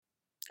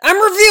I'm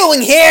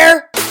reviewing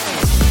here!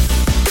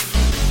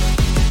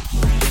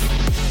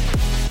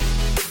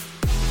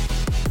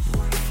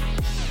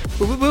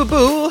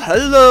 Boo.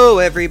 Hello,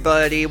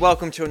 everybody.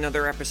 Welcome to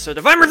another episode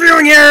of I'm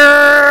Reviewing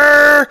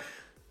Here!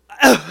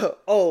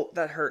 Oh,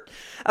 that hurt.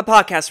 A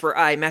podcast where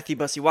I, Matthew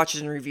Bussey,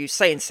 watches and reviews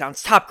Sight and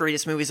Sound's top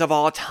greatest movies of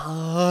all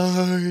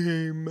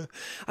time.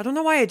 I don't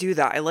know why I do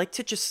that. I like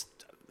to just...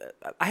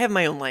 I have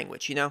my own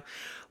language, you know?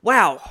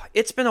 Wow,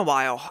 it's been a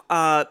while.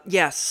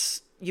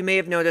 Yes, you may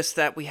have noticed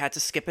that we had to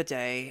skip a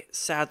day.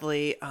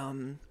 Sadly,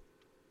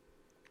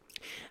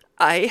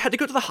 I had to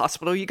go to the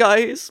hospital, you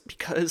guys,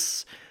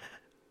 because...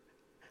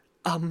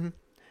 I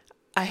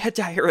had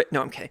diarrhea.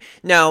 No, I'm kidding.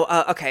 No,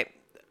 okay.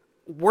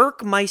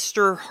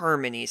 Werckmeister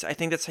Harmonies. I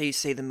think that's how you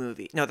say the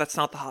movie. No, that's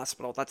not the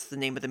hospital. That's the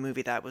name of the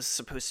movie that was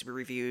supposed to be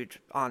reviewed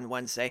on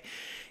Wednesday.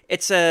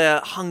 It's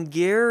a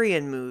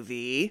Hungarian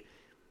movie,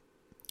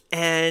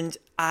 and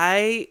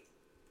I,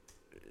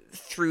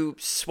 through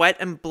sweat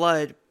and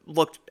blood,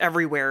 looked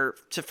everywhere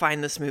to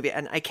find this movie,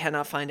 and I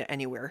cannot find it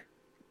anywhere.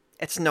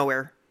 It's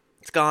nowhere.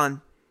 It's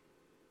gone.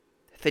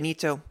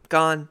 Finito.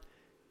 Gone.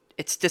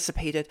 It's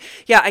dissipated.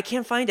 Yeah, I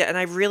can't find it, and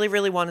I really,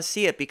 really want to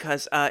see it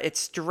because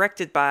it's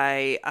directed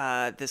by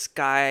this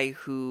guy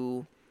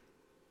who...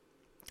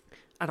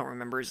 I don't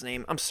remember his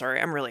name. I'm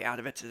sorry. I'm really out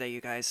of it today,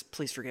 you guys.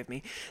 Please forgive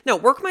me. No,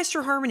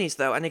 Werckmeister Harmonies,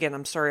 though, and again,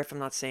 I'm sorry if I'm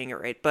not saying it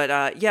right,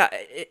 but yeah,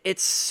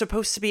 it's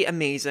supposed to be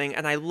amazing,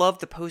 and I love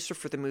the poster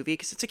for the movie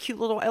because it's a cute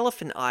little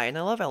elephant eye, and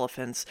I love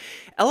elephants.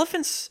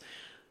 Elephants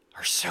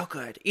are so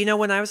good. You know,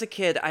 when I was a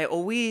kid, I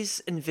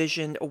always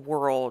envisioned a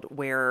world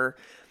where...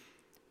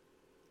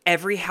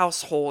 every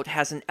household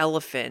has an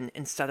elephant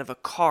instead of a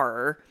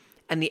car,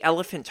 and the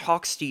elephant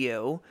talks to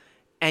you,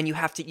 and you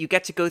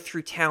get to go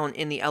through town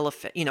in the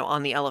elephant,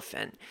 on the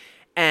elephant.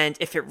 And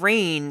if it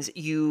rains,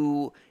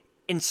 you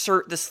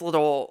insert this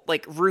little,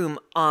 room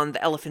on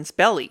the elephant's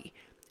belly,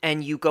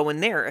 and you go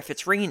in there if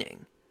it's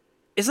raining.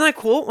 Isn't that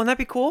cool? Wouldn't that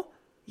be cool?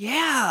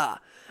 Yeah.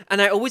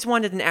 And I always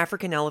wanted an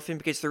African elephant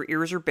because their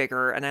ears are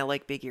bigger, and I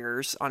like big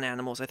ears on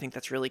animals. I think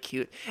that's really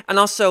cute. And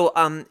also,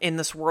 in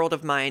this world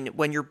of mine,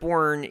 when you're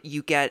born,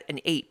 you get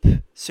an ape.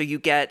 So you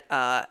get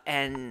a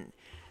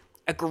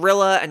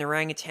gorilla, an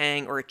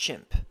orangutan, or a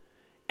chimp.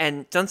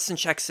 And Dunstan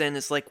Checks In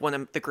is one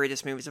of the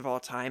greatest movies of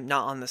all time.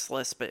 Not on this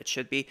list, but it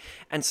should be.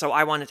 And so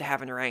I wanted to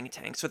have an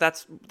orangutan. So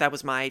that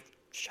was my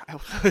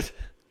childhood.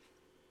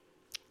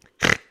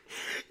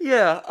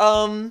 Yeah,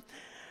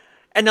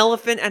 an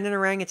elephant and an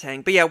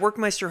orangutan. But yeah,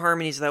 Werckmeister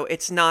Harmonies, though,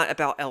 it's not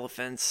about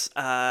elephants.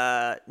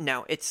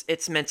 No,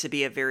 it's meant to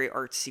be a very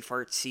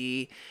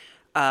artsy-fartsy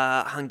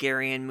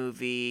Hungarian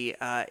movie.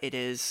 It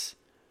is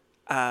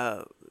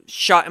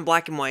shot in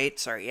black and white.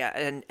 Sorry, yeah.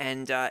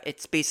 And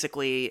it's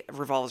basically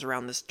revolves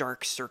around this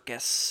dark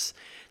circus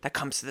that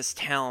comes to this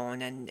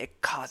town, and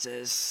it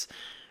causes...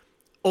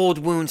 old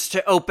wounds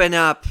to open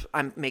up.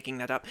 I'm making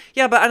that up.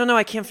 Yeah, but I don't know.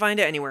 I can't find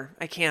it anywhere.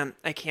 I can't.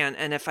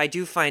 And if I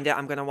do find it,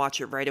 I'm going to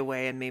watch it right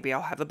away, and maybe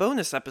I'll have a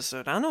bonus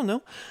episode. I don't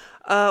know.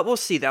 We'll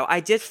see, though. I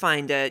did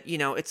find it.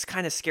 It's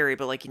kind of scary,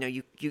 but,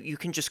 you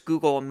can just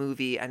Google a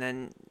movie and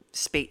then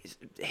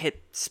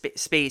hit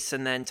space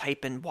and then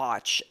type in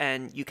watch,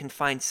 and you can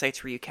find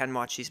sites where you can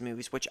watch these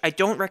movies, which I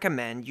don't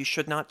recommend. You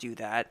should not do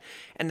that.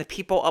 And the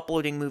people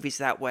uploading movies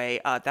that way,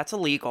 that's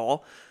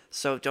illegal.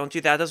 So don't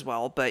do that as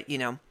well. But,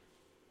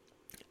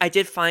 I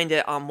did find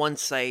it on one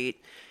site,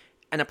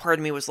 and a part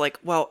of me was like,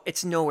 well,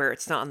 it's nowhere.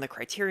 It's not on the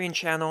Criterion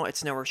channel.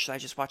 It's nowhere. Should I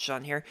just watch it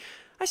on here?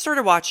 I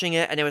started watching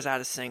it, and it was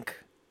out of sync.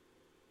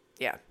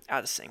 Yeah,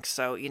 out of sync.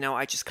 So,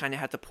 I just kind of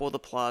had to pull the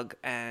plug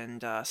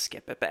and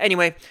skip it. But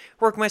anyway,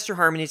 Werckmeister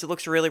Harmonies, it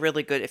looks really,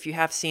 really good. If you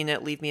have seen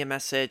it, leave me a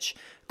message.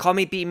 Call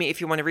me, beat me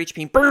if you want to reach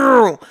me.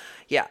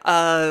 Yeah,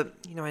 I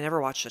never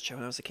watched that show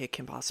when I was a kid,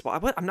 Kim Possible.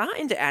 I'm not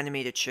into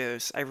animated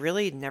shows. I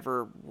really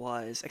never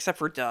was, except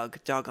for Doug.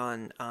 Doug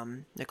on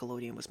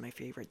Nickelodeon was my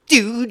favorite.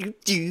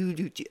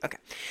 Okay.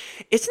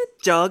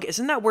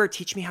 Isn't that where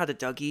Teach Me How to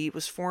Dougie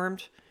was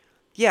formed?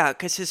 Yeah,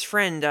 because his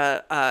friend,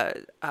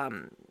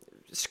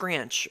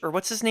 Scranch, or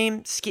what's his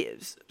name?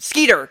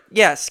 Skeeter.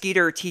 Yeah,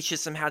 Skeeter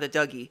teaches him how to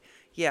Dougie.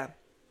 Yeah.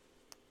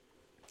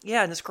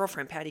 Yeah, and his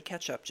girlfriend, Patty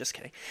Ketchup. Just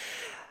kidding.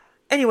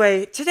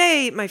 Anyway,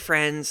 today, my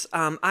friends,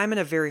 I'm in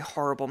a very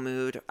horrible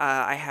mood.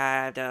 I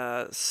had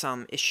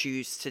some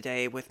issues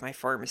today with my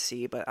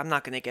pharmacy, but I'm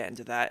not going to get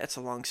into that. It's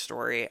a long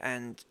story,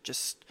 and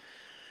just...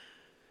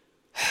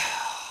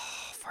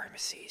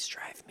 pharmacies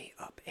drive me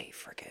up a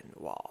friggin'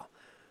 wall.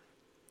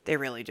 They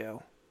really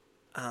do.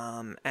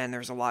 And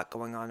there's a lot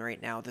going on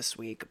right now this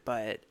week,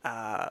 but,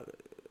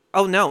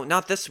 oh no,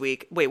 not this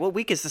week. Wait, what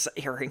week is this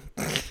airing?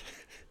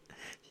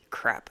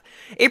 Crap.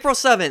 April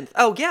 7th.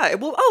 Oh yeah,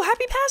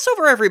 happy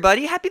Passover,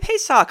 everybody. Happy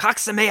Pesach. Chag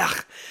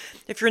Sameach.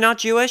 If you're not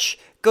Jewish,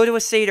 go to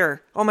a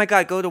Seder. Oh my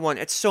God, go to one.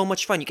 It's so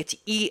much fun. You get to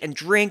eat and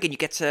drink, and you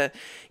get to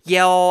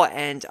yell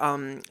and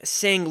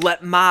sing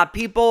 "Let My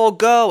People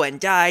Go" and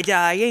 "Die,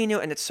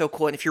 and it's so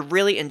cool. And if you're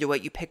really into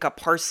it, you pick up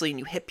parsley and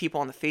you hit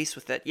people in the face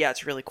with it. Yeah,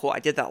 it's really cool. I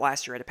did that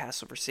last year at a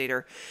Passover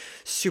Seder.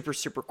 Super,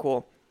 super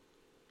cool.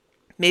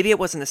 Maybe it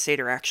wasn't a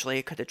Seder, actually.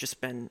 It could have just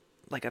been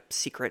like a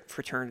secret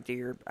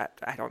fraternity, or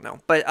I don't know.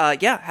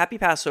 But yeah, happy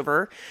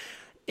Passover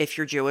if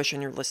you're Jewish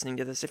and you're listening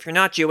to this. If you're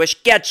not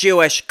Jewish, get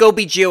Jewish. Go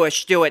be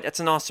Jewish. Do it.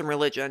 It's an awesome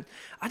religion.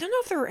 I don't know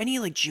if there are any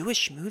like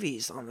Jewish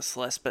movies on this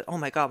list, but oh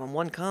my god, when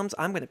one comes,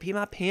 I'm going to pee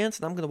my pants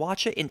and I'm going to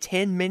watch it in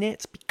 10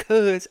 minutes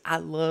because I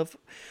love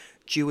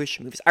Jewish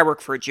movies. I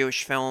work for a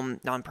Jewish film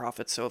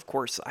nonprofit, so of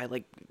course I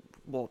like,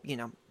 well,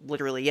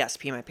 literally, yes,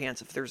 pee my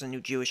pants if there's a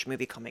new Jewish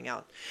movie coming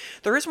out.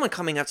 There is one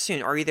coming out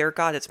soon. Are You There,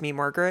 God? It's Me,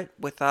 Margaret,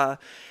 with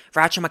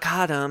Rachel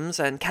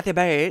McAdams and Kathy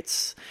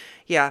Bates.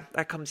 Yeah,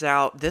 that comes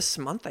out this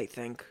month, I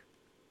think,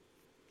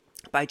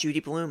 by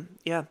Judy Blume.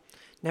 Yeah,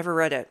 never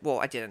read it. Well,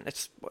 I didn't.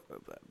 It's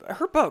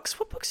her books.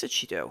 What books did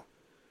she do?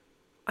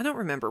 I don't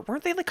remember.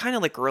 Weren't they like kind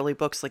of like girly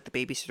books, like The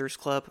Babysitter's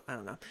Club? I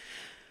don't know.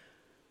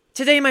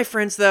 Today, my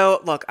friends, though,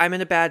 look, I'm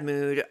in a bad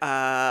mood.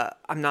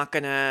 I'm not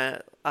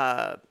gonna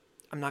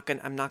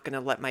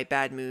let my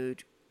bad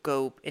mood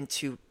go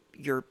into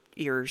your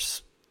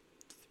ears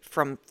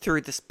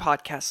through this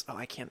podcast. Oh,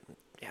 I can't.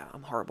 Yeah,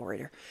 I'm a horrible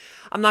writer.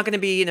 I'm not going to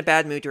be in a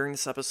bad mood during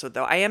this episode,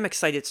 though. I am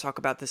excited to talk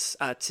about this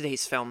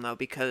today's film, though,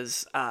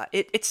 because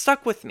it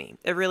stuck with me.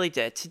 It really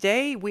did.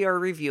 Today, we are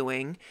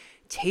reviewing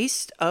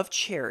Taste of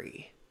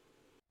Cherry.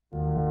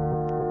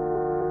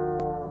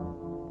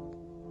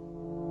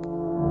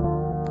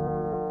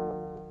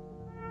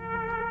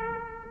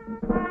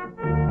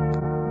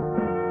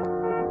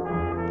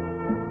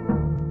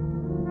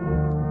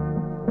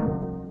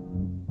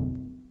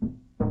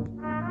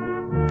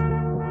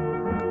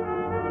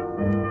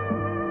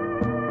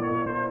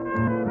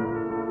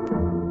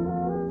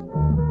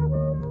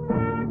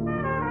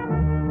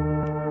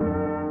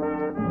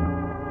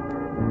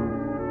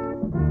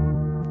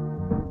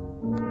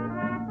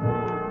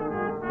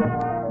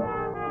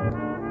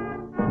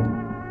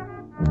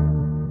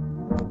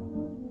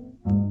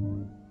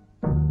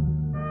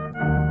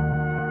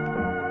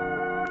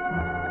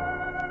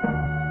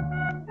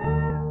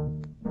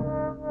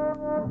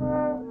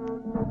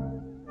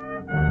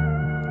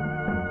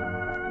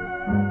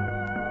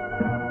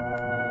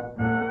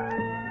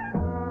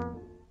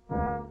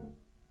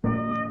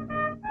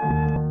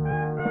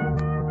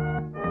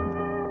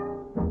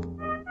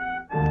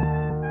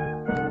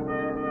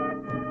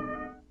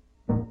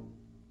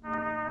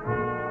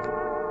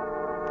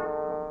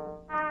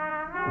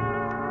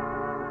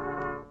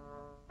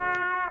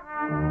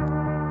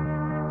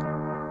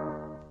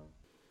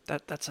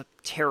 That's a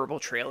terrible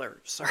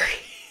trailer. Sorry.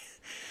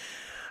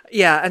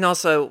 Yeah, and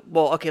also,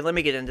 well, okay, let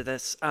me get into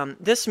this.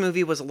 This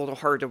movie was a little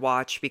hard to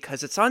watch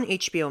because it's on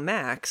HBO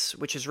Max,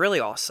 which is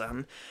really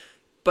awesome,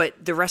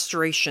 but the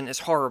restoration is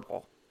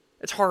horrible.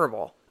 It's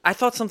horrible. I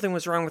thought something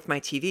was wrong with my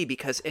TV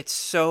because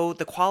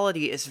the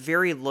quality is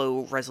very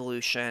low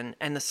resolution,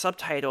 and the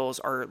subtitles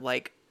are,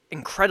 like,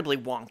 incredibly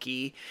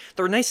wonky.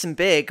 They're nice and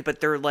big,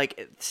 but they're,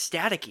 like,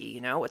 staticky,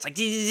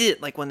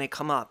 It's like when they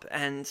come up,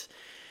 and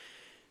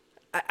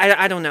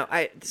I don't know.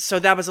 So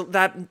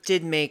that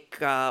did make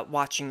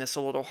watching this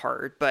a little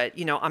hard, but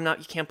you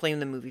can't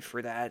blame the movie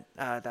for that.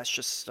 That's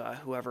just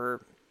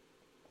whoever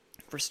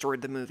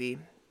restored the movie,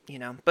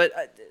 But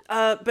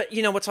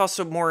what's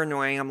also more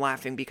annoying? I'm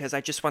laughing because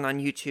I just went on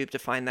YouTube to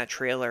find that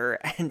trailer,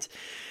 and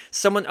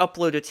someone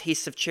uploaded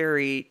Taste of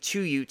Cherry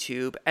to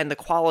YouTube, and the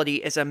quality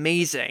is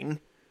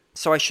amazing.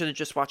 So I should have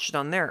just watched it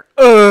on there.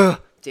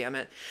 Ugh, damn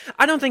it!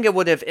 I don't think it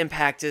would have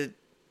impacted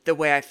the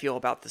way I feel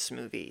about this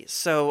movie.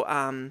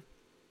 So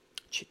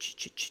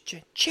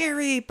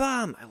Cherry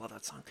Bomb. I love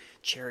that song.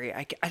 Cherry.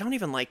 I don't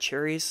even like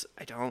cherries.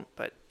 I don't,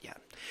 but yeah.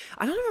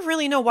 I don't even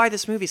really know why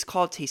this movie's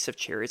called Taste of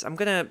Cherries.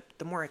 the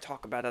more I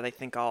talk about it, I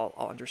think I'll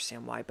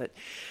understand why, but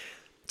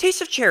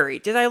Taste of Cherry.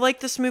 Did I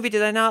like this movie?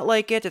 Did I not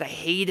like it? Did I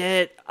hate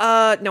it?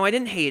 No, I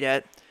didn't hate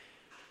it.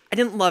 I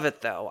didn't love it,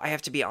 though. I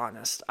have to be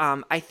honest.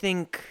 I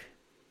think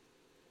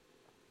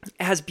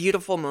it has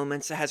beautiful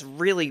moments. It has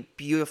really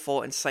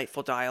beautiful,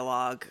 insightful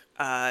dialogue.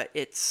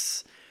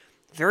 It's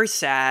very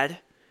sad.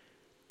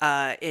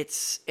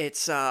 It's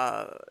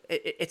a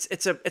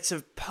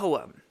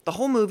poem. The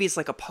whole movie is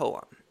like a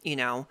poem,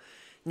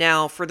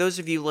 Now, for those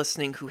of you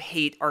listening who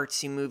hate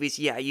artsy movies,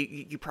 yeah,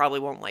 you probably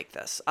won't like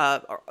this.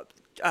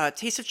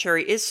 Taste of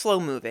Cherry is slow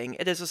moving.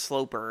 It is a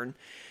slow burn,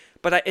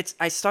 but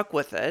I stuck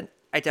with it.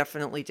 I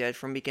definitely did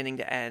from beginning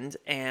to end,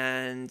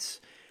 and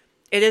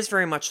it is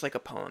very much like a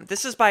poem.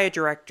 This is by a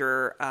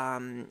director.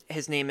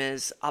 His name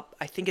is how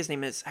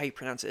you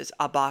pronounce it, is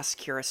Abbas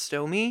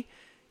Kiarostami.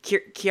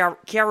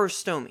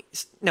 Kiarostami.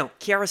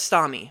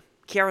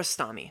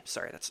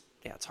 Sorry,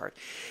 it's hard.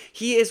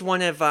 He is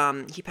one of,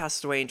 he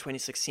passed away in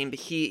 2016, but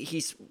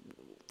he's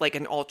like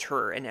an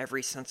auteur in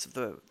every sense of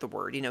the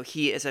word.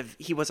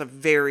 He was a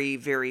very,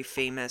 very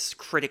famous,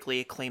 critically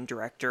acclaimed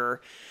director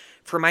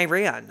from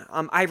Iran.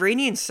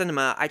 Iranian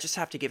cinema, I just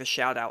have to give a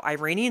shout out.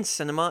 Iranian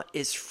cinema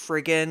is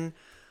friggin'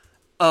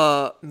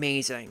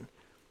 amazing.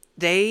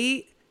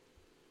 The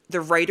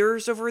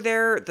writers over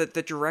there,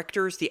 the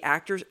directors, the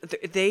actors,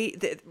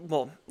 the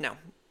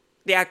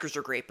actors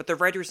are great, but the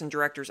writers and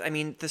directors, I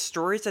mean, the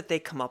stories that they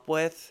come up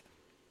with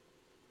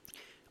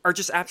are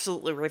just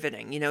absolutely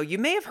riveting. You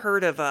may have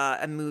heard of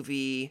a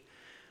movie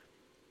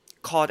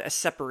called A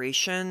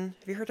Separation.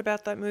 Have you heard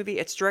about that movie?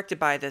 It's directed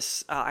by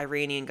this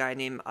Iranian guy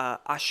named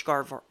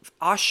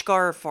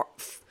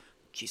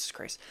Jesus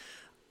Christ.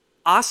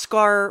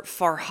 Oscar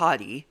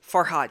Farhadi,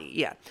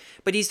 yeah.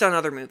 But he's done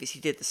other movies. He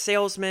did The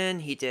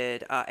Salesman. He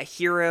did A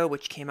Hero,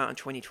 which came out in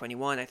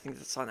 2021. I think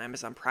that's on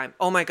Amazon Prime.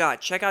 Oh my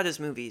God, check out his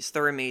movies.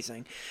 They're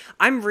amazing.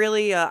 I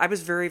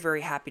was very,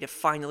 very happy to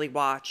finally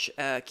watch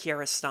a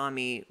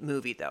Kiarostami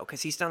movie, though,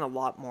 because he's done a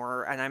lot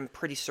more, and I'm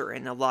pretty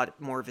certain a lot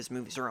more of his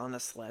movies are on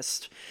this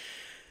list.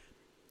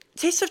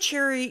 Taste of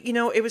Cherry,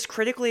 it was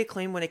critically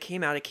acclaimed when it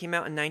came out. It came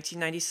out in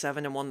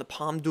 1997 and won the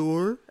Palme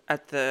d'Or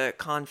at the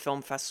Cannes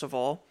Film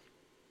Festival.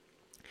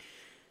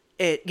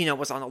 It,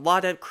 was on a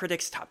lot of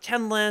critics' top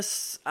 10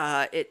 lists.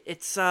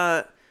 It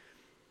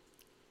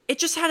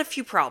just had a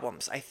few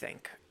problems, I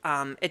think.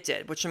 It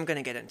did, which I'm going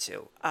to get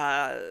into.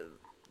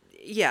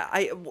 Yeah,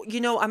 I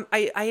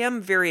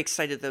am very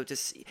excited though to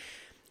see.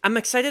 I'm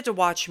excited to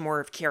watch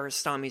more of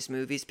Kiarostami's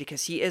movies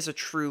because he is a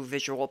true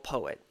visual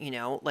poet. And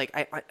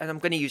I'm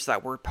going to use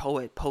that word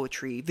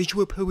poetry,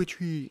 visual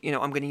poetry.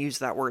 I'm going to use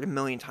that word a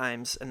million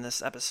times in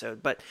this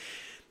episode, but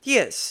he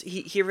is.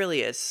 He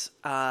really is.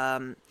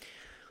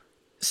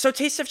 So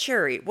Taste of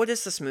Cherry, what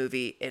is this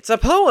movie? It's a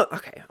poem.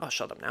 Okay, I'll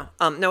shut up now.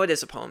 No, it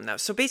is a poem though.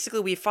 So basically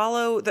we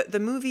follow the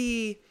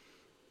movie.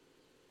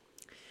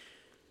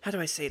 How do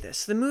I say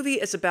this? The movie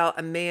is about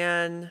a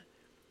man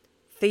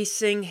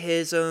facing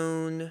his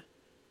own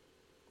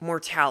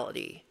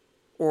mortality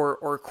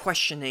or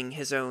questioning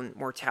his own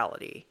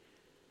mortality.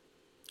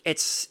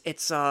 It's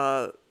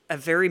a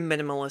very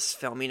minimalist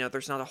film.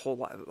 There's not a whole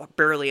lot,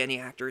 barely any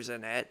actors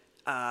in it.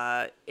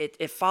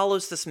 It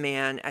follows this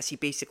man as he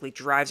basically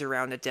drives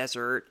around a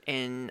desert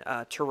in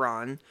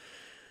Tehran,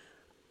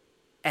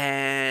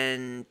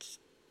 and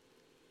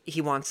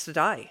he wants to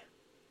die.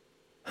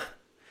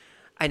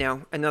 I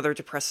know, another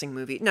depressing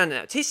movie.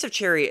 No. Taste of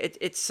Cherry.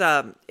 It's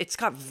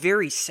got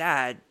very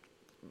sad,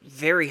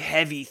 very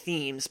heavy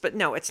themes, but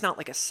no, it's not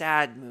like a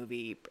sad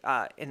movie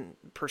in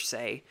per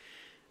se,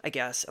 I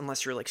guess,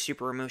 unless you're like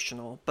super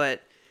emotional.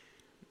 But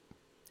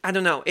I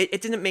don't know.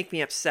 It didn't make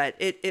me upset.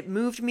 It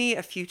moved me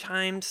a few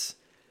times,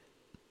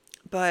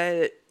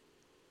 but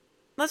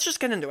let's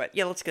just get into it.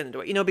 Yeah, let's get into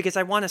it. Because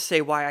I want to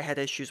say why I had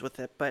issues with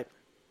it, but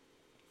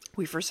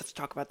we first have to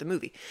talk about the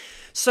movie.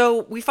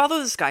 So we follow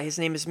this guy. His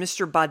name is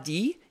Mr.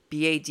 Badi,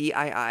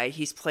 Badii.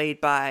 He's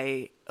played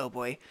by, oh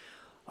boy,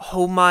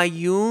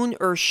 Homayun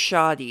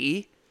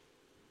Ershadi.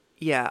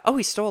 Yeah. Oh,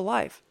 he's still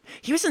alive.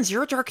 He was in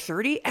Zero Dark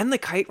 30 and The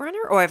Kite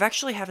Runner. Oh, I've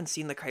actually haven't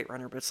seen The Kite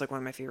Runner, but it's like one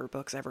of my favorite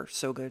books ever.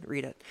 So good.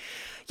 Read it.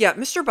 Yeah,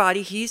 Mr.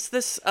 Badi, he's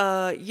this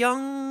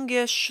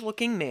youngish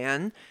looking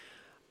man.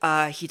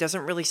 He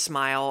doesn't really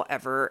smile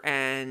ever,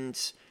 and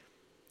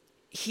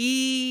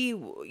he,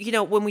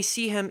 when we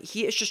see him,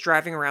 he is just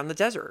driving around the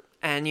desert,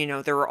 and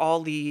there are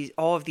all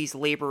of these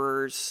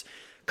laborers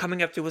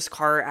coming up to his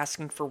car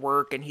asking for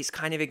work, and he's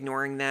kind of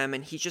ignoring them,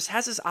 and he just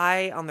has his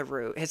eyes on the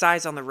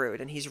road,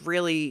 and he's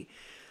really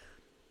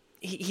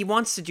he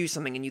wants to do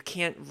something, and you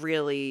can't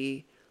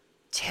really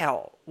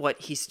tell what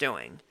he's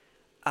doing.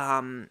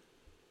 I'm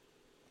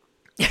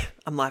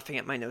laughing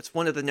at my notes.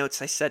 One of the notes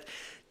I said,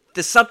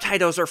 the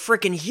subtitles are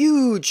freaking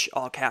huge,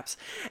 all caps.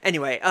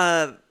 Anyway,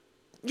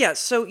 yeah,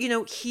 so,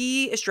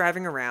 he is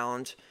driving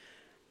around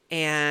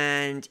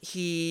and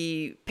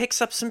he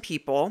picks up some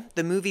people.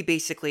 The movie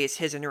basically is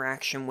his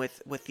interaction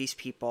with these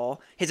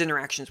people, his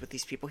interactions with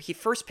these people. He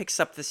first picks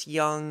up this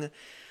young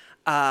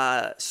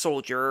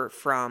soldier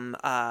from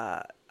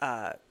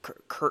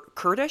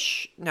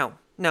Kurdish? No,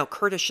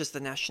 Kurdish is the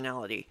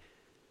nationality.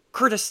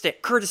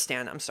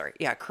 Kurdistan, I'm sorry.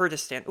 Yeah,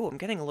 Kurdistan. Oh, I'm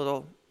getting a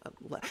little...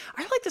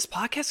 I like this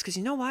podcast because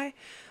you know why?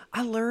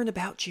 I learn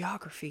about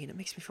geography and it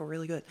makes me feel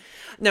really good.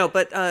 No,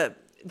 but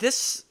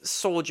this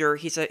soldier,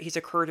 he's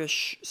a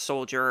Kurdish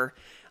soldier,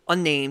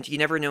 unnamed. You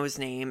never know his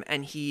name,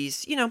 and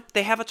he's,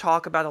 they have a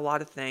talk about a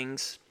lot of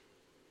things.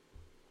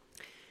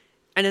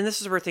 And then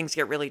this is where things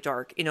get really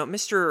dark.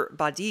 Mr.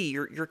 Badi,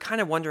 you're kind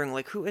of wondering,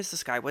 like, who is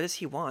this guy? What does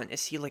he want?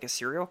 Is he like a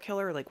serial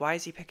killer? Like, why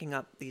is he picking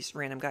up these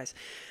random guys?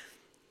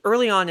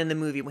 Early on in the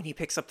movie, when he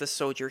picks up this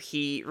soldier,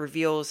 he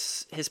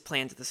reveals his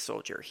plan to the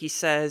soldier. He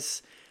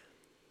says,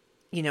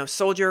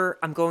 soldier,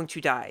 I'm going to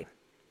die.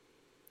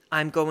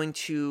 I'm going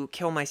to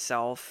kill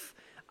myself.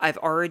 I've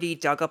already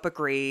dug up a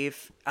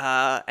grave,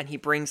 and he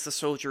brings the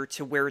soldier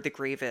to where the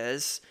grave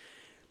is.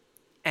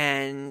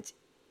 And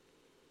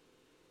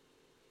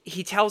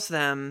he tells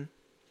them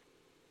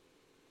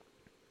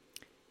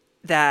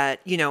that,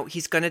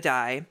 he's going to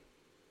die.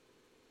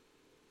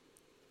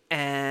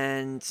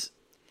 And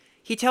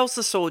he tells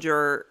the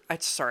soldier, I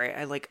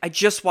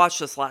just watched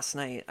this last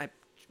night.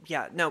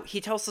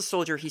 He tells the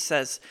soldier, he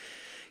says,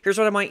 here's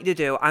what I want you to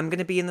do. I'm going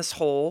to be in this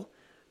hole.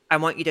 I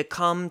want you to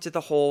come to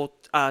the hole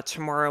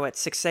tomorrow at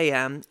 6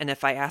 a.m. And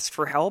if I ask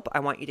for help, I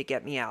want you to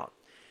get me out.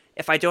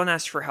 If I don't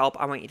ask for help,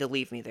 I want you to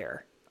leave me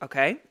there.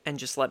 Okay? And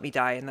just let me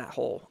die in that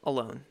hole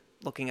alone,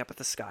 looking up at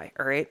the sky.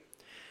 All right?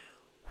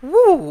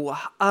 Woo!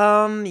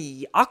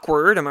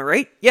 Awkward, am I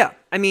right? Yeah.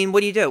 I mean, what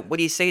do you do? What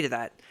do you say to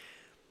that?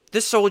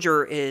 This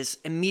soldier is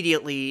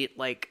immediately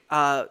like,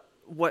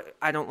 what,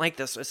 I don't like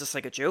this. Is this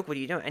like a joke? What are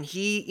you doing? And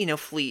he,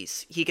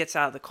 flees. He gets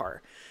out of the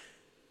car.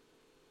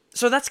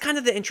 So that's kind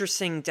of the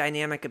interesting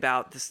dynamic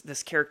about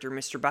this character,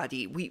 Mr.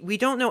 Badi. We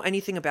don't know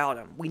anything about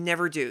him. We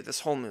never do this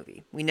whole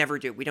movie. We never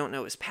do. We don't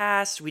know his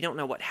past. We don't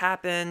know what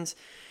happened.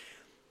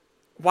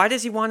 Why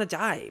does he want to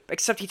die?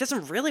 Except he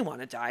doesn't really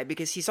want to die,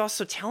 because he's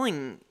also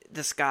telling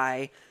this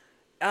guy,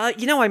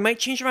 I might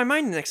change my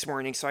mind the next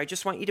morning, so I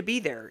just want you to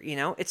be there.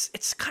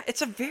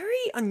 It's a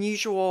very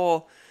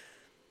unusual,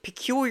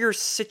 peculiar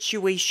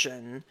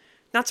situation.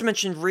 Not to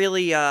mention,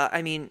 really,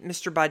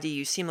 Mr. Badi,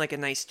 you seem like a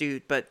nice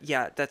dude, but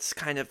yeah, that's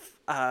kind of,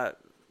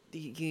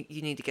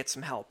 you need to get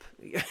some help.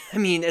 I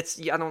mean,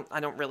 I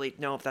don't really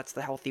know if that's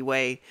the healthy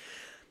way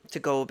to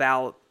go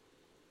about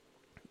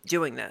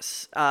doing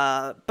this.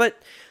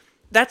 But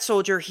that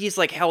soldier, he's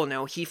like, hell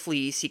no, he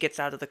flees, he gets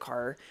out of the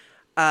car.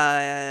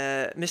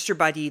 Mr.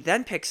 Badi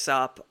then picks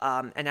up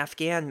an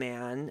Afghan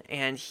man,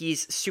 and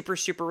he's super,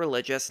 super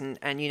religious, and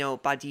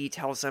Badi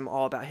tells him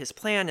all about his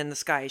plan, and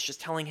this guy is just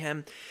telling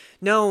him,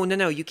 no,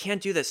 you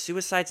can't do this.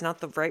 Suicide's not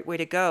the right way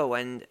to go.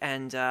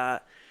 And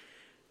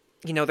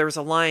there was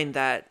a line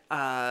that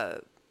I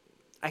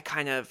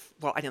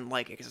didn't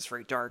like it because it's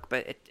very dark,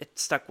 but it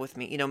stuck with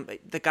me.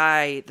 The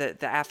guy,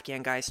 the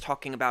Afghan guy, is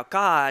talking about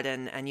God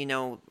and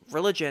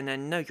religion,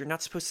 and no, you're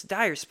not supposed to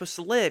die. You're supposed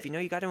to live.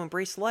 You got to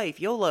embrace life.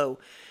 YOLO.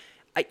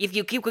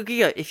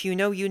 If you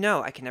know, you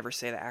know. I can never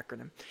say the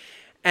acronym.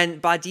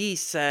 And Badi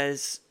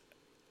says,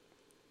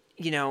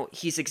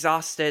 he's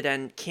exhausted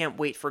and can't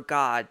wait for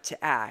God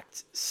to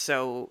act,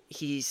 so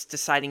he's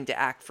deciding to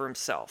act for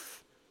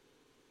himself.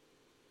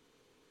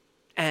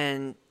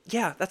 And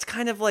yeah, that's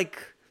kind of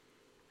like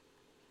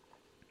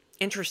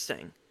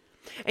interesting.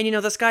 And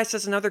this guy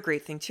says another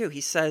great thing too.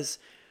 He says,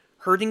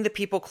 hurting the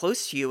people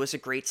close to you is a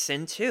great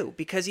sin too,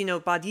 because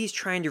Badi's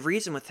trying to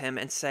reason with him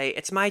and say,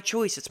 it's my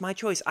choice,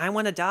 I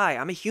want to die,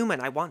 I'm a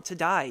human, I want to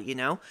die.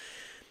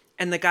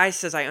 And the guy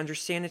says, I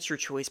understand it's your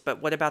choice,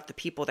 but what about the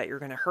people that you're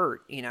going to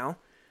hurt?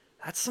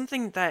 That's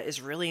something that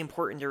is really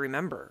important to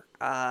remember.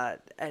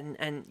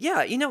 And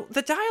yeah,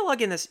 the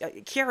dialogue in this,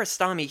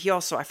 Kiarostami, he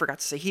also, I forgot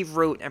to say, he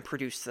wrote and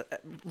produced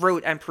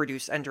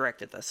and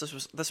directed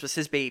this. This was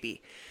his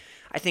baby.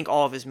 I think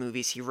all of his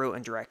movies he wrote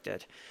and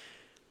directed.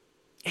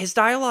 His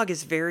dialogue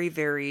is very,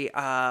 very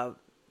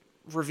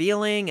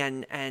revealing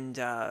and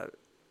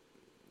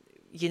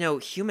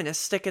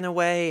humanistic in a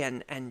way,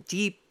 and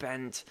deep.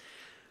 And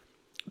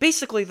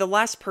basically, the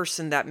last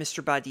person that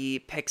Mr. Badi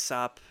picks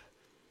up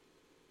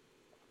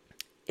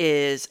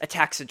is a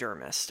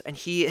taxidermist, and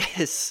he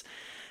is...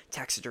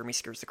 Taxidermy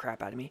scares the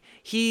crap out of me.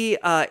 He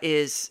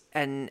is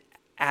an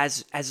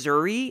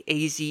Azeri,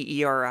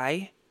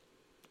 Azeri.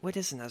 What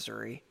is an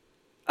Azeri?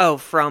 Oh,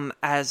 from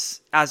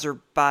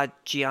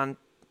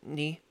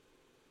Azerbaijani.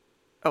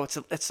 Oh,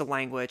 it's a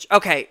language.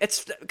 Okay,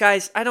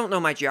 guys, I don't know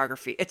my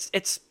geography.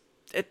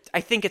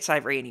 I think it's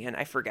Iranian.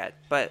 I forget.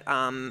 But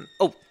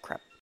oh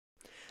crap.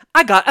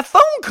 I got a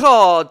phone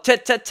call.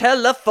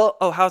 Telephone.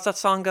 Oh, how's that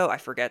song go? I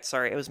forget.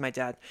 Sorry, it was my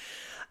dad.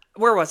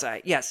 Where was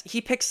I? Yes,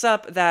 he picks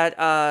up that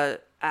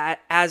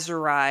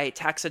Azeri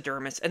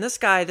taxidermist, and this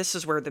guy. This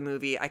is where the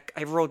movie. I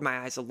rolled my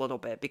eyes a little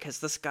bit, because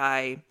this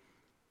guy.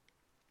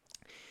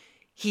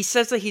 He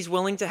says that he's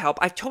willing to help.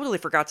 I totally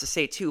forgot to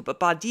say too, but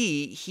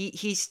Badi,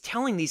 he's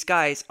telling these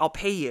guys, I'll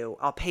pay you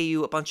a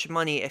bunch of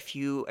money if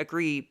you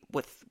agree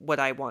with what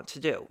I want to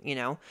do,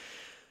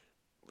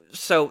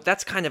 So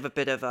that's kind of a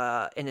bit of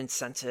an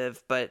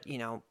incentive, but,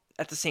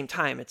 at the same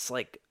time, it's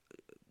like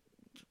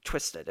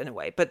twisted in a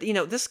way. But,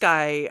 this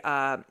guy,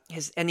 and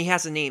he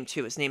has a name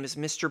too. His name is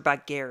Mr.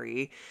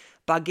 Bagheri.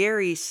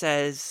 Bagheri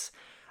says,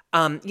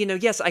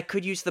 yes, I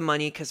could use the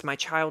money because my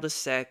child is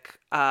sick,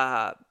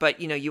 but,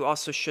 you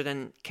also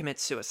shouldn't commit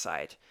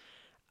suicide.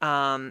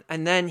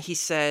 And then he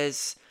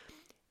says,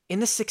 in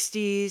the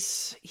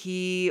 60s,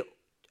 he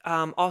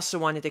also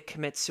wanted to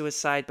commit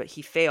suicide, but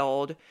he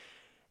failed.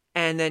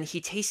 And then he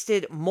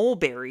tasted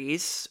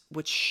mulberries,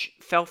 which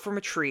fell from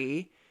a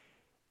tree.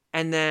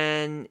 And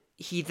then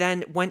he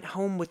then went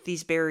home with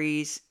these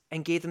berries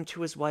and gave them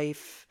to his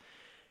wife.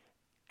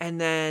 And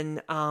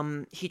then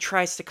he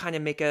tries to kind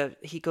of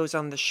he goes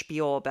on the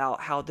spiel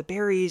about how the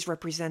berries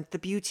represent the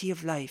beauty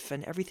of life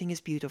and everything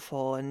is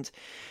beautiful and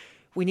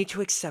we need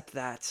to accept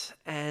that.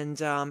 And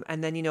then,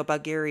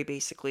 Bagheri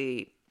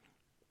basically,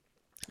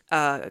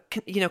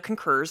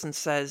 concurs and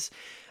says,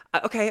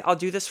 okay, I'll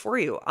do this for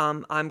you.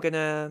 I'll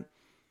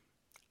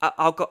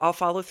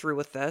follow through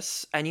with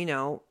this.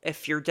 And,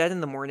 if you're dead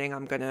in the morning,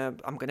 I'm going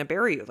to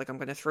bury you. Like, I'm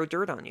going to throw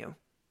dirt on you.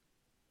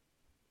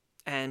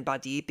 And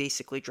Badi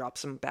basically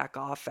drops him back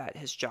off at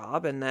his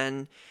job, and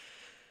then,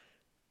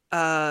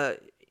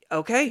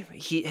 okay,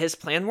 his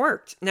plan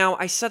worked. Now,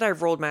 I said I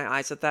rolled my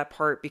eyes at that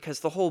part because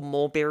the whole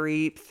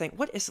mulberry thing.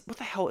 What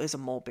the hell is a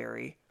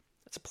mulberry?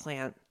 It's a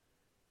plant.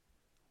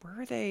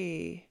 Where are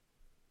they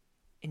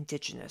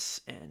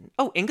indigenous in?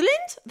 Oh, England?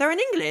 They're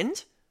in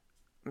England.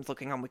 I'm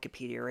looking on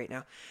Wikipedia right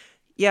now.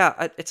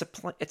 Yeah, it's a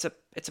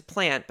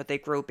plant, but they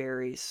grow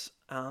berries.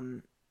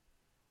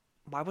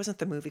 Why wasn't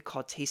the movie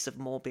called Taste of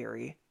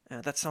Mulberry?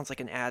 That sounds like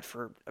an ad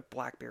for a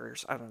blackberry.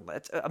 I don't know.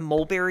 It's a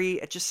mulberry.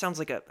 It just sounds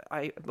like it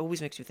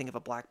always makes me think of a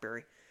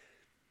blackberry.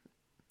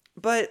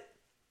 But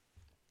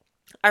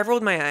I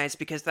rolled my eyes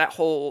because that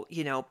whole,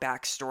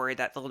 backstory,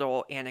 that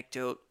little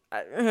anecdote,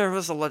 it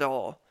was a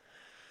little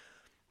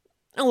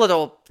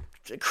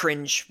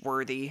cringe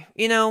worthy.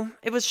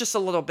 It was just a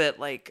little bit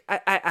like,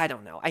 I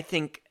don't know. I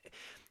think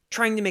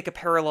trying to make a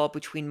parallel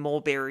between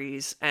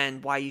mulberries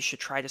and why you should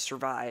try to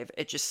survive,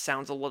 it just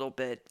sounds a little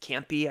bit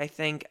campy, I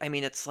think. I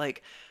mean, it's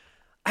like,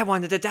 I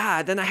wanted to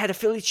die, then I had a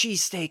Philly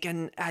cheesesteak,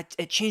 and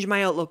it changed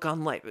my outlook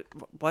on life.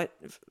 What?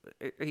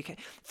 Are you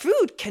kidding?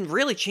 Food can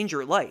really change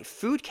your life.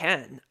 Food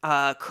can.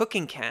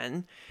 Cooking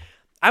can.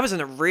 I was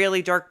in a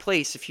really dark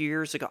place a few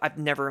years ago. I've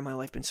never in my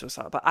life been so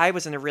sad, but I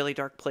was in a really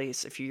dark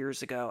place a few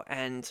years ago,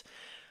 and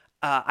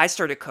I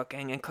started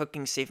cooking, and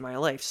cooking saved my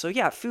life. So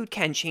yeah, food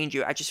can change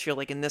you. I just feel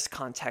like in this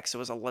context, it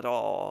was a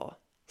little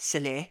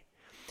silly.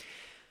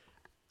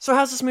 So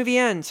how's this movie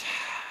end?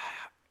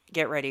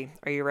 Get ready.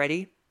 Are you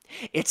ready?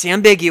 It's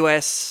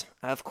ambiguous.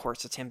 Of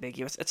course, it's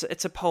ambiguous.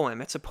 It's a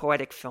poem. It's a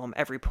poetic film.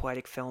 Every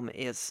poetic film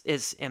is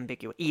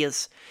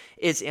ambiguous.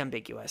 Is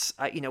ambiguous.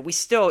 We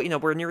still,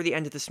 we're near the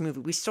end of this movie.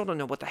 We still don't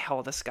know what the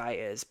hell this guy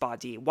is,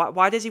 Badi.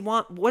 Why does he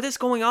want? What is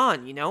going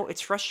on?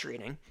 It's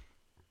frustrating.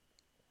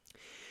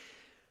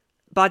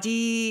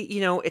 Badi,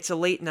 it's a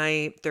late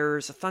night.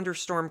 There's a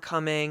thunderstorm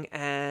coming,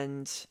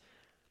 and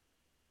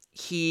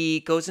he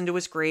goes into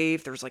his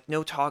grave. There's like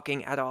no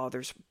talking at all.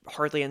 There's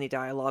hardly any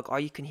dialogue. All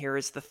you can hear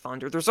is the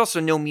thunder. There's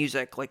also no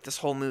music like this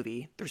whole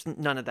movie. There's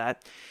none of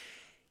that.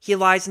 He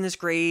lies in his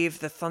grave.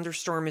 The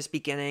thunderstorm is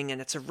beginning,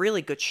 and it's a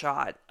really good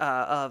shot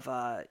of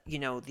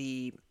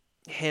the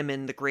him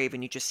in the grave,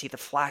 and you just see the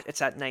flash.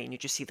 It's at night, and you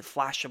just see the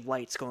flash of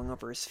lights going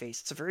over his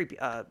face. It's a very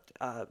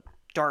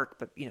dark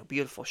but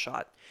beautiful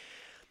shot.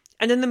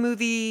 And then the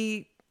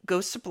movie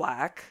goes to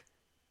black,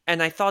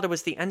 and I thought it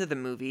was the end of the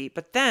movie,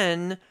 but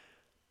then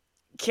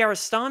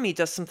Kiarostami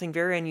does something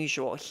very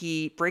unusual.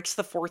 He breaks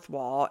the fourth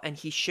wall, and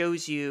he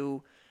shows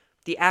you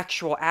the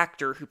actual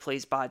actor who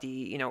plays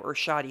Badi,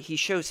 Urshadi. He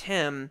shows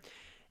him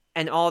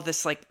and all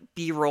this like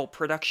B-roll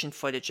production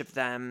footage of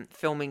them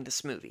filming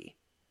this movie.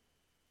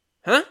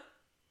 Huh?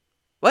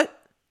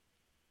 What?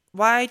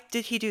 Why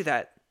did he do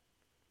that?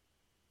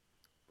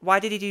 Why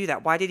did he do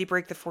that? Why did he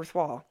break the fourth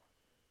wall?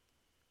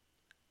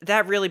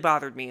 That really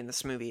bothered me in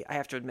this movie, I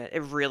have to admit.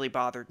 It really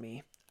bothered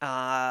me.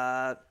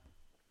 That's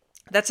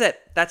it.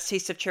 That's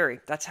Taste of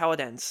Cherry. That's how it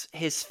ends.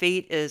 His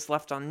fate is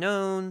left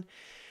unknown.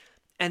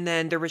 And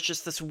then there was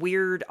just this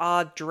weird,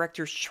 odd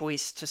director's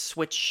choice to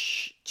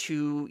switch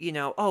to,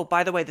 oh,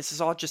 by the way, this is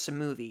all just a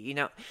movie.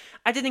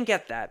 I didn't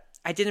get that.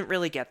 I didn't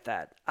really get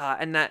that.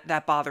 And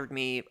that bothered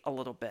me a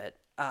little bit.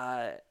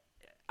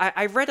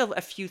 I read a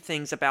few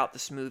things about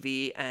this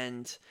movie,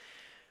 and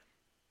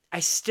I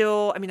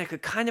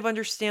could kind of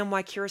understand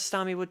why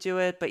Kiarostami would do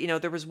it, but,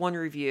 there was one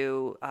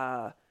review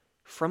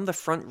from the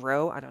Front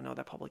Row. I don't know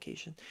that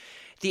publication.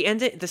 The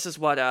ending, this is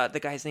what, the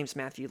guy's name's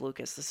Matthew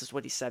Lucas. This is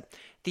what he said.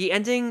 The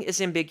ending is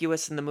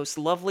ambiguous in the most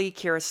lovely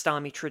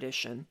Kiarostami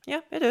tradition.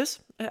 Yeah, it is.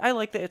 I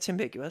like that it's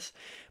ambiguous.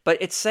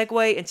 But its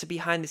segue into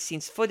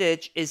behind-the-scenes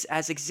footage is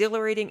as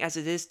exhilarating as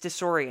it is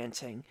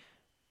disorienting.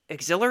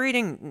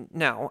 Exhilarating?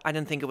 No, I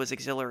didn't think it was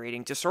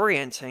exhilarating.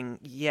 Disorienting?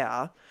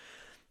 Yeah.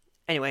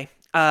 Anyway,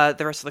 the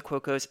rest of the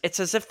quote goes,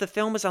 it's as if the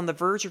film is on the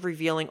verge of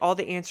revealing all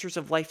the answers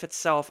of life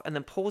itself and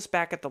then pulls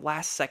back at the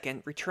last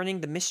second,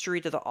 returning the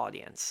mystery to the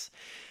audience.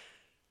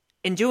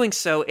 In doing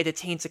so, it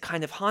attains a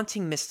kind of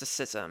haunting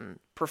mysticism,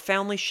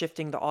 profoundly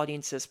shifting the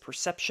audience's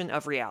perception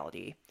of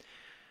reality.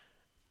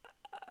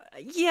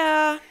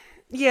 Yeah.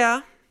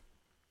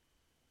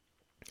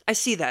 I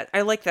see that.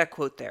 I like that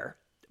quote there.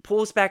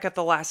 Pulls back at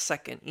the last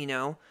second,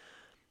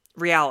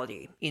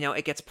 reality,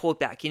 it gets pulled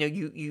back.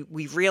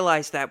 We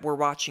realize that we're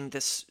watching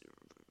this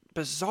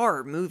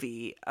bizarre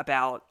movie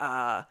about,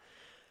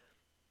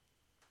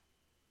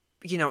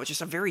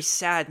 just a very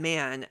sad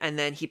man, and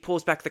then he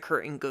pulls back the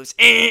curtain and goes,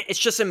 it's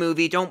just a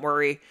movie, don't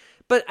worry.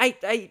 But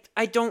I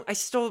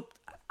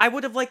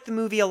would have liked the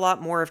movie a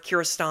lot more if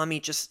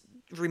Kiarostami just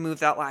removed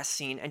that last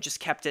scene and just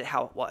kept it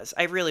how it was.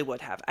 I really would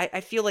have.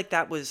 I feel like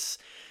that was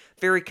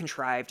very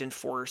contrived and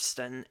forced,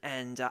 and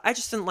I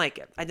just didn't like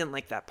it. I didn't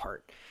like that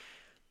part.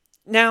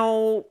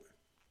 Now,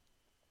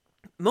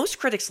 most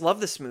critics love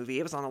this movie.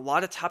 It was on a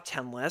lot of top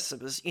 10 lists.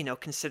 It was,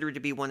 considered to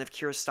be one of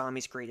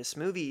Kiarostami's greatest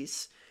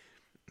movies.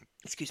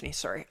 Excuse me,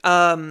 sorry.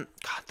 God,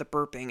 the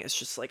burping is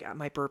just like,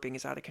 my burping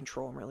is out of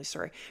control. I'm really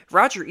sorry.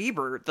 Roger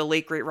Ebert, the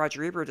late great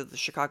Roger Ebert of the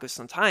Chicago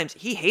Sun-Times,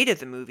 he hated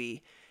the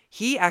movie.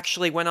 He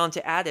actually went on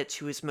to add it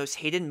to his most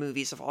hated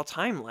movies of all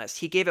time list.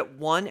 He gave it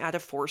 1 out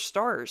of 4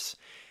 stars.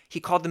 He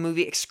called the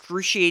movie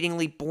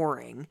excruciatingly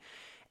boring.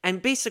 And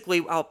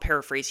basically, I'll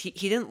paraphrase, he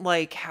didn't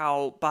like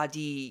how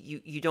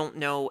Badi, you don't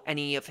know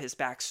any of his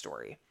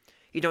backstory.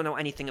 You don't know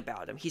anything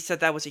about him. He said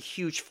that was a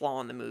huge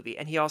flaw in the movie.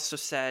 And he also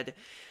said,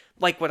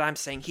 like what I'm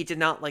saying, he did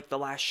not like the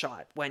last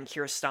shot when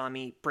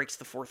Kiarostami breaks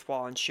the fourth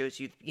wall and shows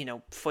you,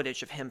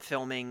 footage of him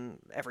filming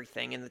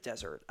everything in the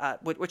desert,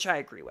 which I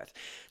agree with.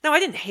 Now, I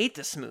didn't hate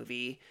this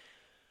movie.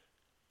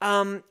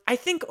 I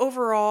think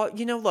overall,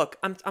 look,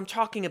 I'm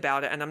talking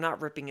about it and I'm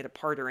not ripping it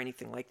apart or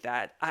anything like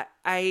that.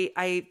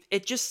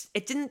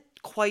 It didn't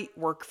quite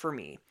work for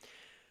me.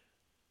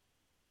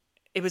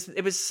 It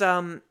was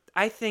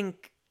I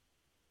think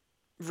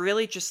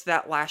really just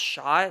that last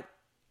shot.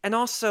 And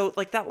also,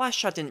 like, that last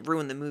shot didn't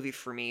ruin the movie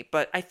for me,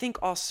 but I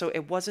think also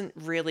it wasn't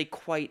really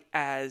quite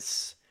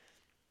as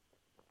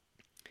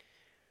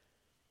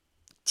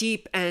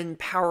deep and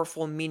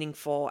powerful and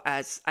meaningful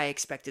as I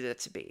expected it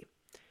to be.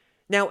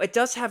 Now, it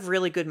does have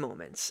really good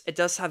moments. It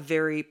does have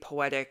very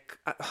poetic.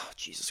 Oh,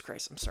 Jesus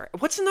Christ, I'm sorry.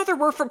 What's another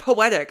word for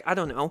poetic? I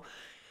don't know.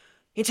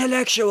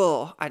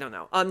 Intellectual. I don't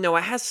know. No,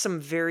 it has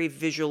some very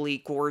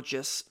visually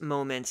gorgeous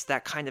moments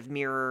that kind of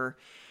mirror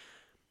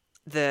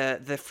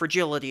the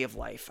fragility of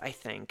life, I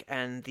think,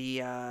 and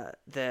the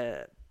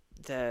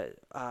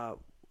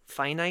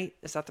finite,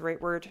 is that the right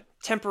word?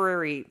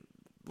 Temporary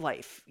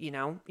life. You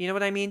know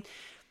what I mean?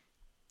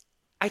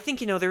 I think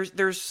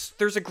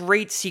there's a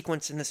great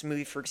sequence in this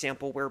movie, for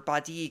example, where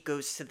Badi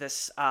goes to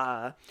this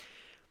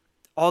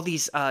all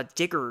these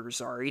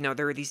diggers are,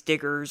 there are these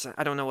diggers.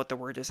 I don't know what the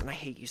word is, and I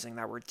hate using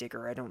that word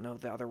digger. I don't know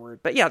the other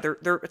word, but yeah,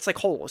 they're it's like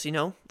holes,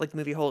 like the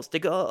movie Holes.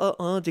 Dig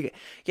dig it.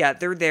 Yeah,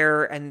 they're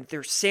there, and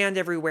there's sand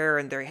everywhere,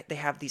 and they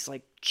have these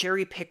like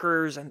cherry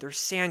pickers, and there's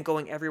sand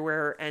going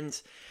everywhere,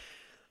 and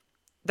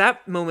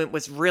that moment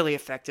was really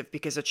effective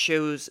because it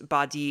shows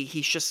Badi.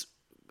 He's just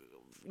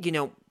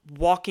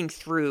walking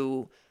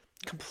through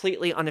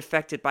completely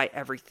unaffected by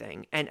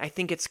everything. And I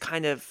think it's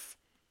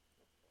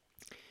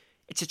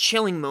a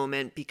chilling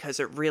moment because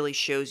it really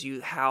shows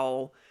you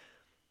how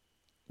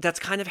that's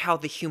kind of how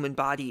the human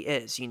body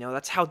is,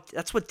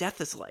 that's what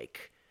death is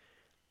like.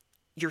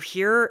 You're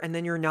here and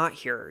then you're not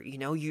here,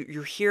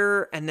 you're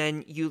here and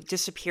then you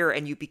disappear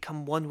and you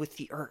become one with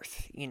the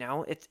earth,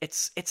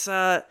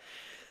 it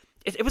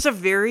was a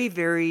very,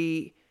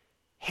 very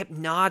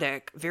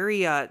hypnotic,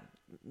 very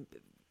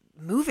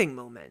moving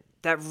moment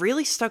that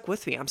really stuck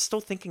with me. I'm still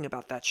thinking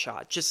about that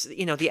shot. Just,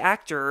 the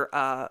actor,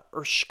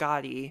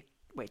 Urshadi.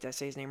 Wait, did I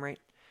say his name right?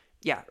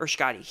 Yeah,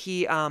 Urshadi.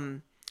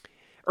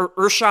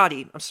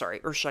 Urshadi. I'm sorry,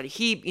 Urshadi.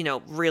 He,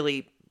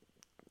 really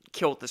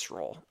killed this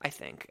role, I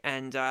think.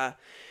 And,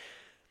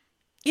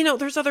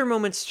 there's other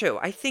moments too.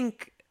 I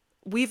think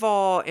we've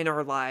all in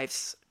our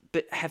lives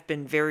have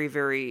been very,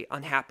 very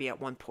unhappy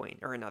at one point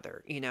or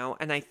another,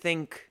 and I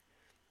think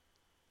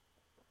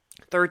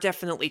there are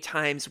definitely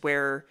times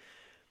where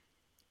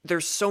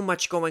there's so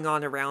much going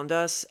on around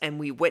us and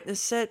we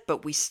witness it,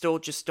 but we still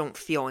just don't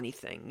feel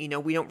anything.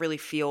 We don't really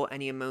feel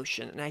any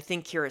emotion. And I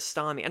think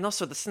Kiarostami, and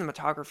also the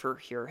cinematographer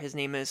here, his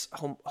name is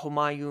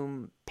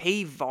Homayun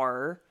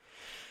Pavar.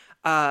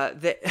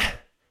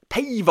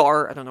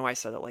 Pavar, I don't know why I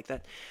said it like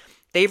that.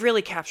 They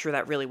really capture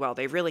that really well.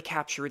 They really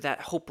capture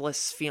that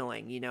hopeless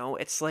feeling,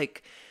 It's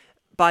like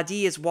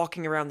Badi is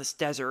walking around this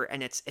desert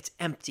and it's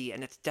empty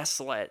and it's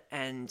desolate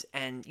and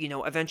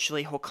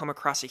eventually he'll come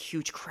across a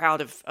huge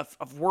crowd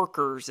of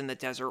workers in the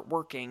desert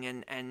working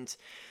and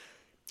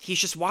he's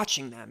just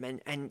watching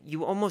them and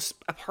you almost,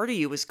 a part of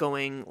you is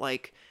going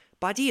like,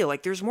 Badi,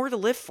 like there's more to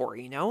live for,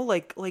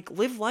 like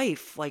live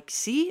life, like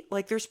see,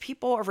 like there's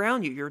people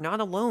around you, you're not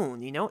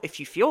alone, if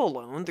you feel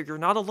alone, you're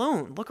not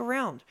alone, look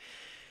around.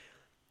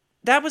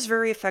 That was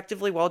very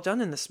effectively well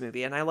done in this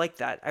movie and I like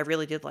that. I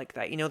really did like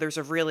that. There's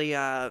a really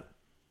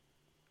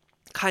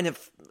kind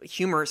of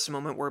humorous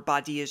moment where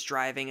Badi is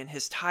driving and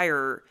his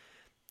tire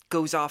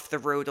goes off the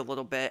road a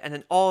little bit and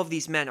then all of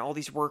these men, all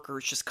these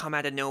workers just come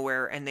out of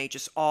nowhere and they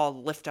just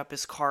all lift up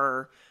his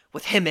car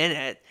with him in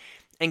it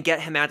and get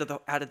him out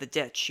of the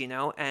ditch,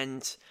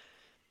 and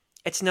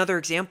it's another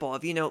example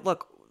of,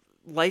 look,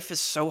 life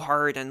is so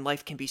hard and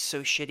life can be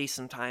so shitty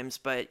sometimes,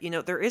 but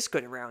there is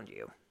good around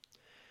you.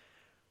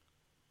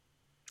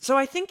 So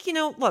I think,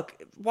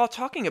 look, while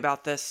talking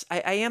about this,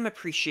 I am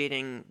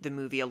appreciating the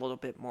movie a little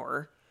bit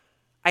more.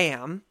 I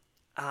am.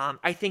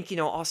 I think,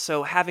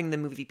 also having the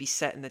movie be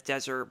set in the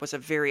desert was a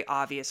very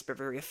obvious but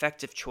very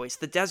effective choice.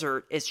 The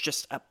desert is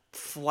just a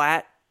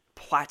flat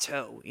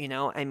plateau,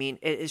 I mean,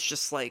 it is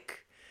just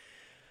like,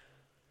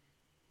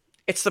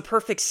 it's the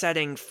perfect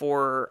setting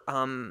for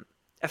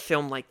a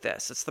film like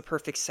this. It's the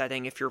perfect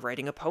setting if you're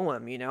writing a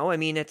poem, I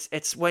mean,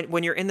 it's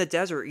when you're in the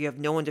desert, you have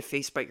no one to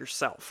face but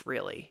yourself,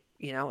 really.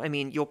 I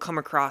mean, you'll come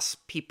across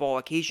people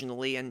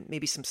occasionally and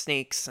maybe some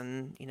snakes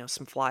and,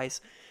 some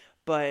flies.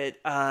 But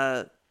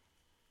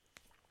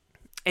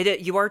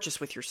you are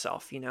just with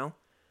yourself, you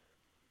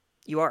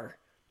are,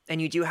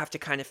 and you do have to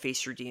kind of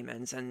face your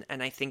demons, and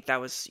I think that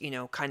was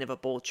kind of a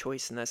bold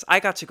choice in this. I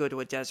got to go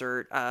to a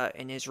desert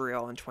in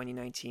Israel in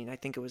 2019. I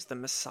think it was the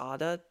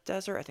Masada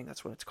Desert. I think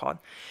that's what it's called,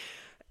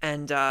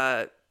 and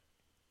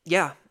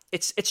yeah,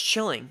 it's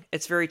chilling.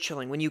 It's very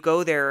chilling when you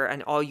go there,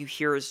 and all you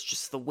hear is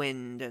just the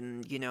wind,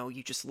 and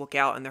you just look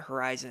out on the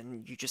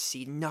horizon, you just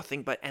see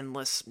nothing but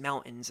endless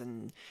mountains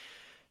and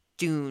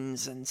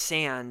dunes and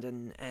sand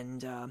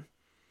and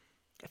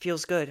it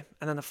feels good.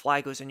 And then the fly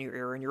goes in your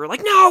ear and you're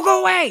like, no,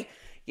 go away.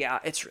 Yeah,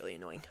 it's really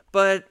annoying.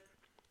 But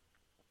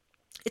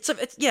it's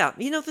yeah,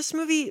 this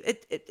movie,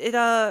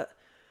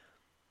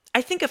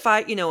 I think if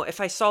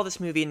I saw this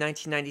movie in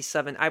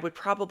 1997, I would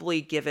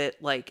probably give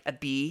it like a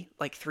B,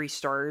 like 3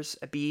 stars,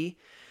 a B.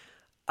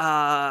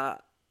 Uh,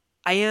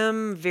 I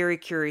am very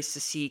curious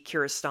to see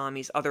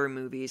Kiarostami's other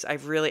movies.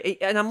 I've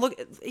really, and I'm look.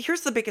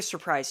 Here's the biggest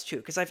surprise too,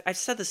 because I've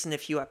said this in a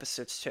few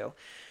episodes too.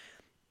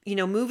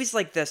 Movies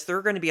like this, there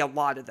are going to be a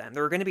lot of them.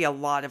 There are going to be a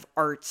lot of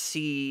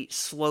artsy,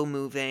 slow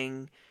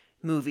moving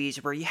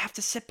movies where you have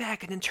to sit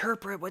back and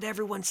interpret what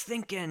everyone's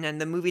thinking,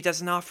 and the movie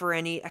doesn't offer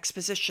any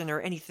exposition or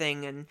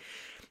anything, and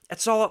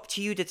it's all up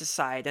to you to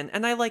decide.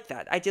 And I like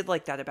that. I did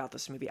like that about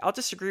this movie. I'll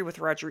disagree with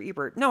Roger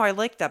Ebert. No, I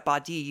like that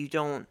Badi, you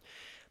don't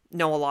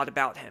know a lot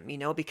about him,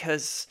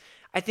 because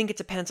I think it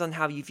depends on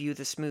how you view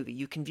this movie.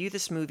 You can view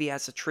this movie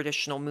as a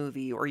traditional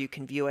movie, or you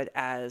can view it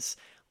as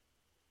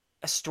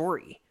a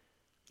story,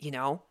 you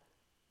know?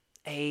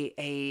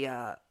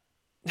 I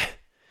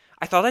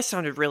thought I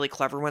sounded really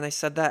clever when I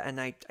said that,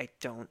 and I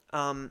don't.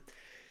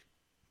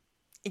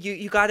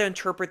 You got to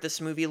interpret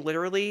this movie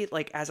literally.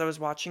 Like, as I was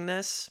watching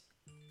this,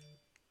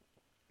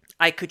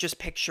 I could just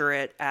picture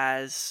it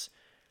as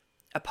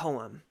a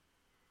poem,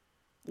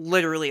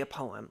 literally a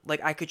poem.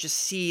 Like, I could just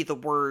see the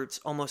words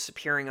almost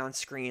appearing on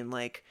screen,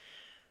 like,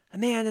 a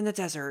man in the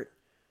desert,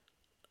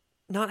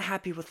 not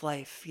happy with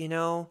life,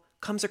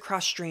 comes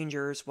across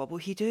strangers. What will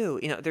he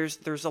do?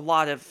 There's a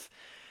lot of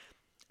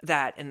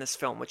that in this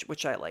film,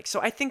 which I like.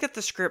 So I think that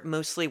the script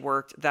mostly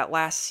worked. That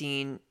last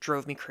scene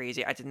drove me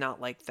crazy. I did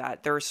not like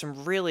that. There are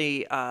some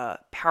really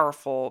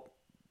powerful.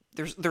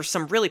 There's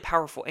some really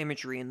powerful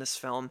imagery in this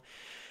film.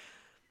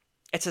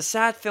 It's a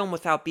sad film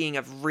without being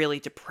a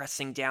really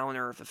depressing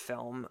downer of a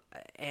film,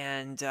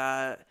 and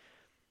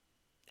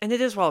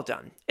it is well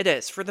done. It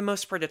is, for the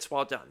most part, it's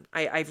well done.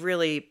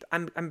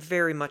 I'm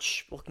very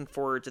much looking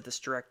forward to this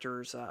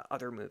director's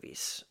other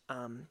movies.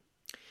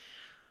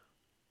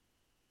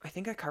 I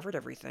think I covered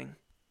everything.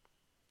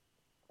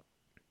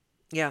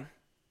 Yeah.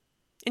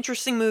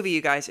 Interesting movie,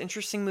 you guys.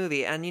 Interesting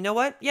movie. And you know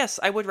what? Yes,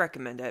 I would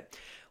recommend it.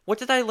 What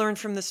did I learn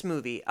from this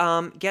movie?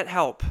 Get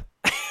help.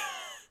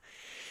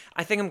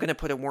 I think I'm going to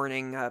put a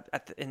warning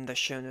in the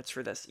show notes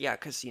for this. Yeah,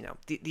 because,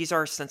 these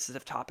are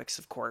sensitive topics,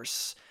 of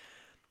course.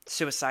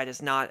 Suicide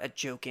is not a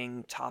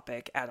joking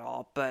topic at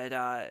all.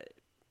 But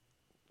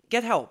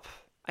get help.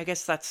 I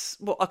guess that's,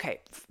 well, okay,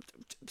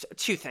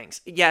 2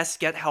 things. Yes,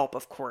 get help,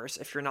 of course.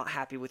 If you're not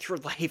happy with your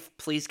life,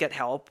 please get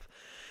help.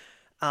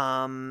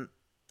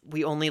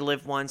 We only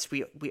live once.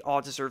 We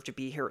all deserve to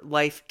be here.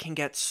 Life can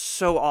get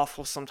so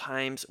awful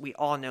sometimes. We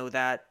all know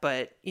that.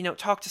 But,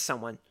 talk to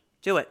someone.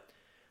 Do it.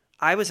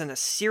 I was in a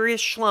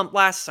serious slump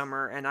last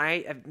summer, and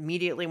I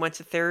immediately went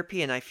to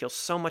therapy, and I feel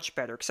so much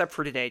better, except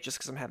for today, just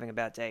because I'm having a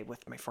bad day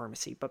with my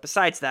pharmacy. But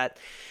besides that,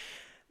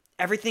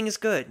 everything is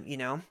good,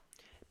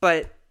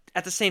 But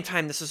at the same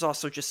time, this is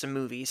also just a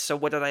movie. So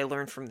what did I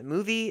learn from the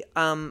movie?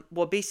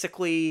 Well,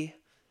 basically,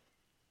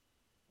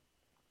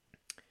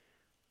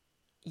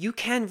 you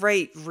can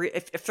write.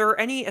 If there are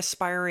any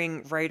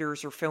aspiring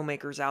writers or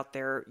filmmakers out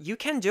there, you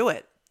can do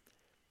it.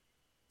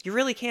 You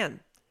really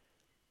can.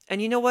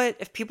 And you know what?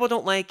 If people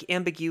don't like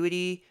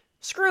ambiguity,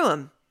 screw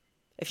them.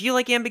 If you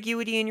like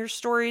ambiguity in your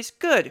stories,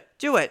 good.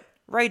 Do it.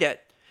 Write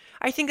it.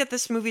 I think that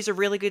this movie is a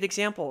really good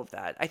example of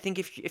that. I think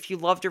if you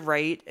love to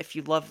write, if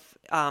you love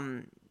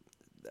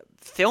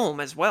film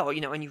as well,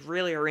 and you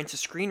really are into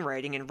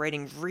screenwriting and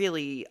writing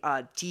really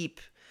deep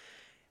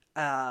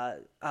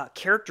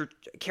character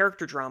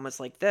dramas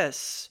like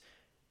this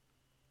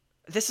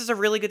is a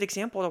really good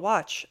example to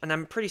watch. And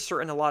I'm pretty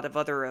certain a lot of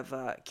other of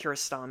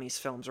Kiarostami's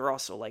films are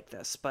also like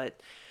this. But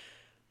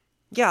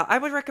yeah, I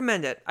would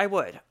recommend it. I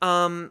would.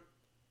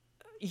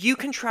 You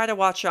can try to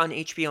watch it on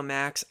HBO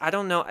Max. I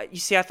don't know. You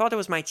see, I thought it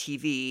was my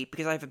TV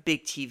because I have a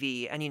big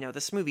TV, and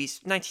this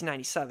movie's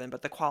 1997,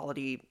 but the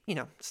quality,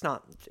 it's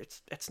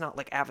not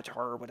like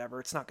Avatar or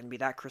whatever. It's not going to be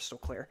that crystal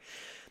clear.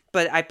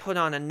 But I put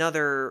on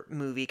another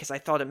movie because I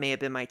thought it may have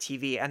been my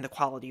TV, and the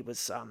quality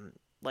was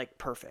like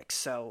perfect.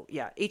 So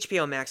yeah,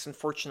 HBO Max.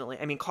 Unfortunately,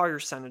 I mean, call your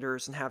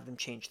senators and have them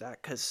change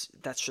that because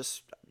that's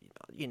just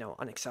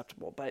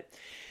unacceptable. But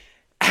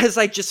as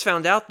I just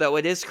found out, though,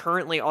 it is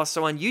currently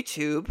also on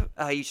YouTube.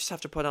 You just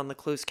have to put on the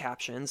closed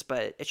captions,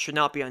 but it should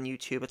not be on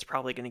YouTube. It's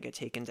probably going to get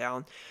taken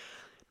down.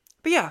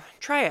 But yeah,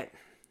 try it.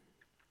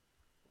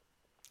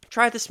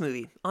 Try this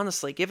movie.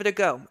 Honestly, give it a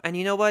go. And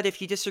you know what?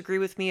 If you disagree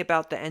with me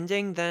about the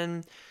ending,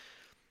 then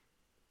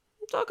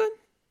it's all good.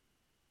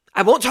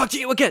 I won't talk to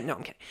you again. No,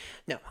 I'm kidding.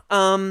 No.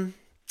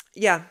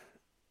 Yeah.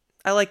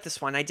 I like this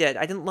one. I did.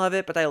 I didn't love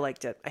it, but I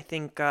liked it. I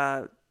think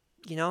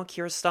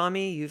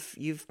Kiarostami,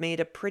 you've made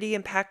a pretty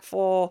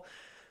impactful,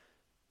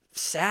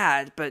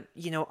 sad, but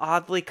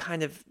oddly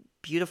kind of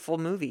beautiful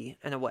movie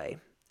in a way.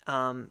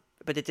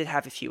 But it did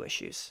have a few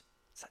issues.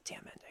 It's that damn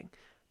ending.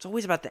 It's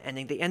always about the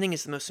ending. The ending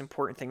is the most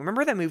important thing.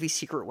 Remember that movie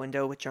Secret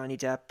Window with Johnny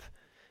Depp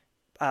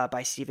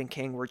by Stephen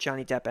King, where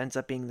Johnny Depp ends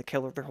up being the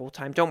killer the whole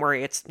time? Don't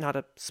worry, it's not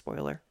a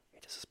spoiler.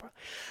 It is a spoiler.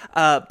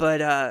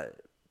 But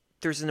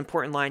there's an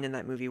important line in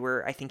that movie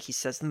where I think he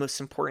says the most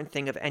important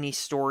thing of any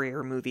story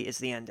or movie is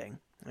the ending.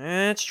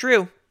 It's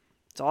true.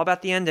 It's all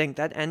about the ending.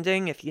 That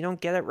ending, if you don't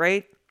get it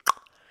right,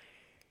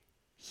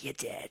 You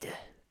dead.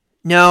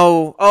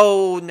 No.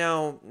 Oh,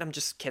 no. I'm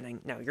just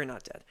kidding. No, you're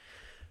not dead.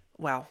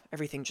 Wow,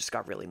 everything just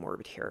got really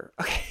morbid here.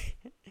 Okay.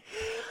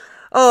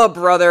 Oh,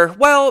 brother.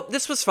 Well,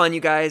 this was fun,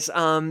 you guys.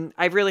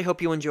 I really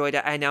hope you enjoyed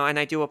it. I know, and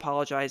I do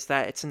apologize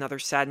that it's another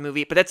sad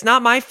movie, but it's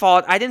not my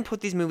fault. I didn't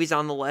put these movies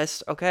on the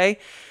list, okay?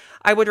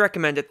 I would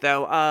recommend it,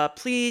 though.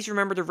 Please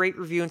remember to rate,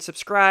 review, and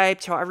subscribe.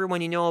 Tell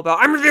everyone you know about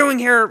I'm reviewing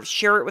here.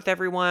 Share it with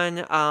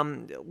everyone.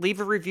 Leave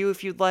a review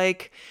if you'd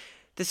like.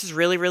 This is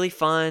really, really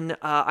fun.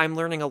 I'm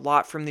learning a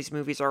lot from these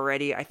movies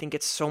already. I think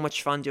it's so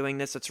much fun doing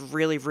this. It's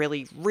really,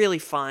 really, really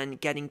fun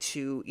getting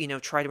to,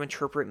 try to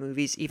interpret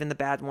movies, even the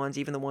bad ones,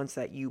 even the ones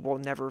that you will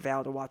never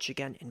vow to watch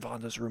again in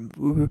Vonda's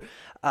room.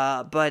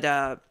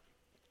 But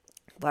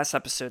last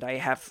episode, I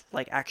have,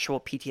 actual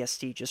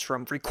PTSD just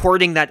from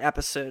recording that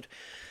episode.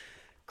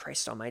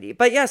 Christ almighty.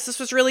 But yes, this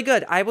was really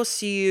good. I will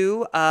see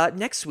you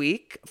next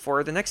week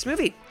for the next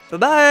movie.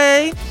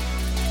 Bye-bye!